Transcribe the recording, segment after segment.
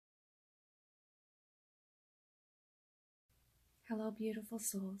Hello, beautiful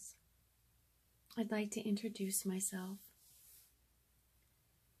souls. I'd like to introduce myself.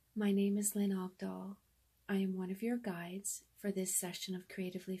 My name is Lynn Ogdahl. I am one of your guides for this session of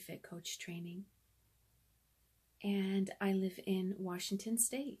Creatively Fit Coach training. And I live in Washington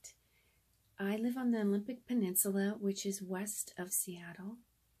State. I live on the Olympic Peninsula, which is west of Seattle.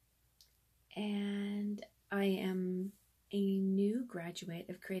 And I am a new graduate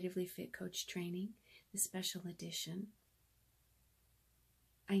of Creatively Fit Coach training, the special edition.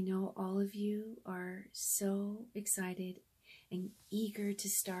 I know all of you are so excited and eager to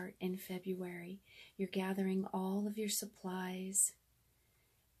start in February. You're gathering all of your supplies.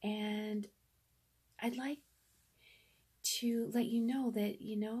 And I'd like to let you know that,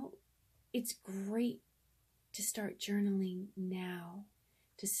 it's great to start journaling now,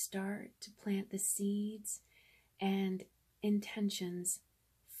 to start to plant the seeds and intentions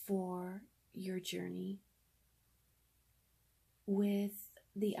for your journey with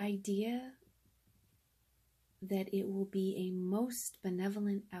the idea that it will be a most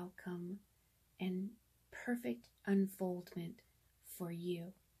benevolent outcome and perfect unfoldment for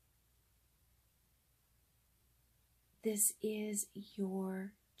you. This is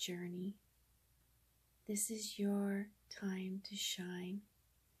your journey. This is your time to shine.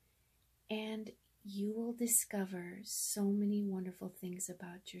 And you will discover so many wonderful things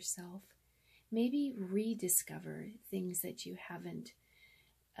about yourself. Maybe rediscover things that you haven't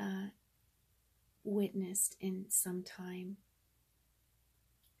witnessed in some time.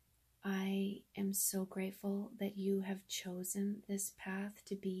 I am so grateful that you have chosen this path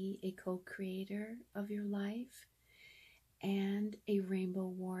to be a co-creator of your life and a rainbow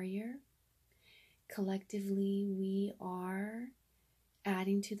warrior. Collectively, we are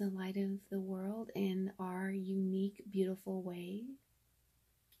adding to the light of the world in our unique, beautiful way.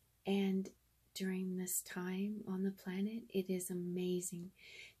 And during this time on the planet, it is amazing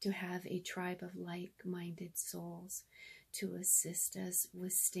to have a tribe of like-minded souls to assist us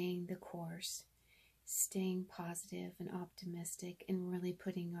with staying the course, staying positive and optimistic, and really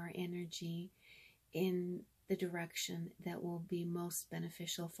putting our energy in the direction that will be most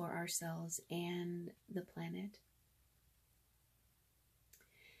beneficial for ourselves and the planet.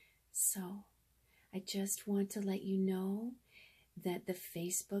 So, I just want to let you know that the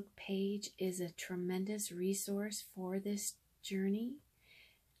Facebook page is a tremendous resource for this journey.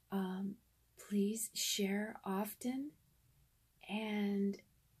 Please share often and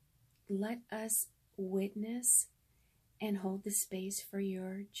let us witness and hold the space for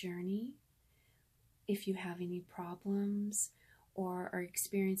your journey. If you have any problems or are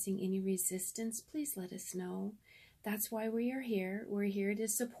experiencing any resistance, please let us know. That's why we are here. We're here to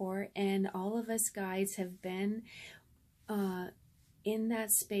support, and all of us guides have been in that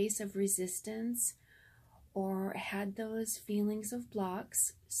space of resistance or had those feelings of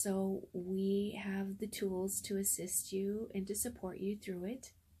blocks. So we have the tools to assist you and to support you through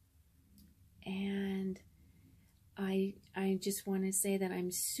it. And I just want to say that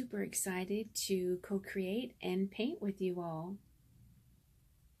I'm super excited to co-create and paint with you all.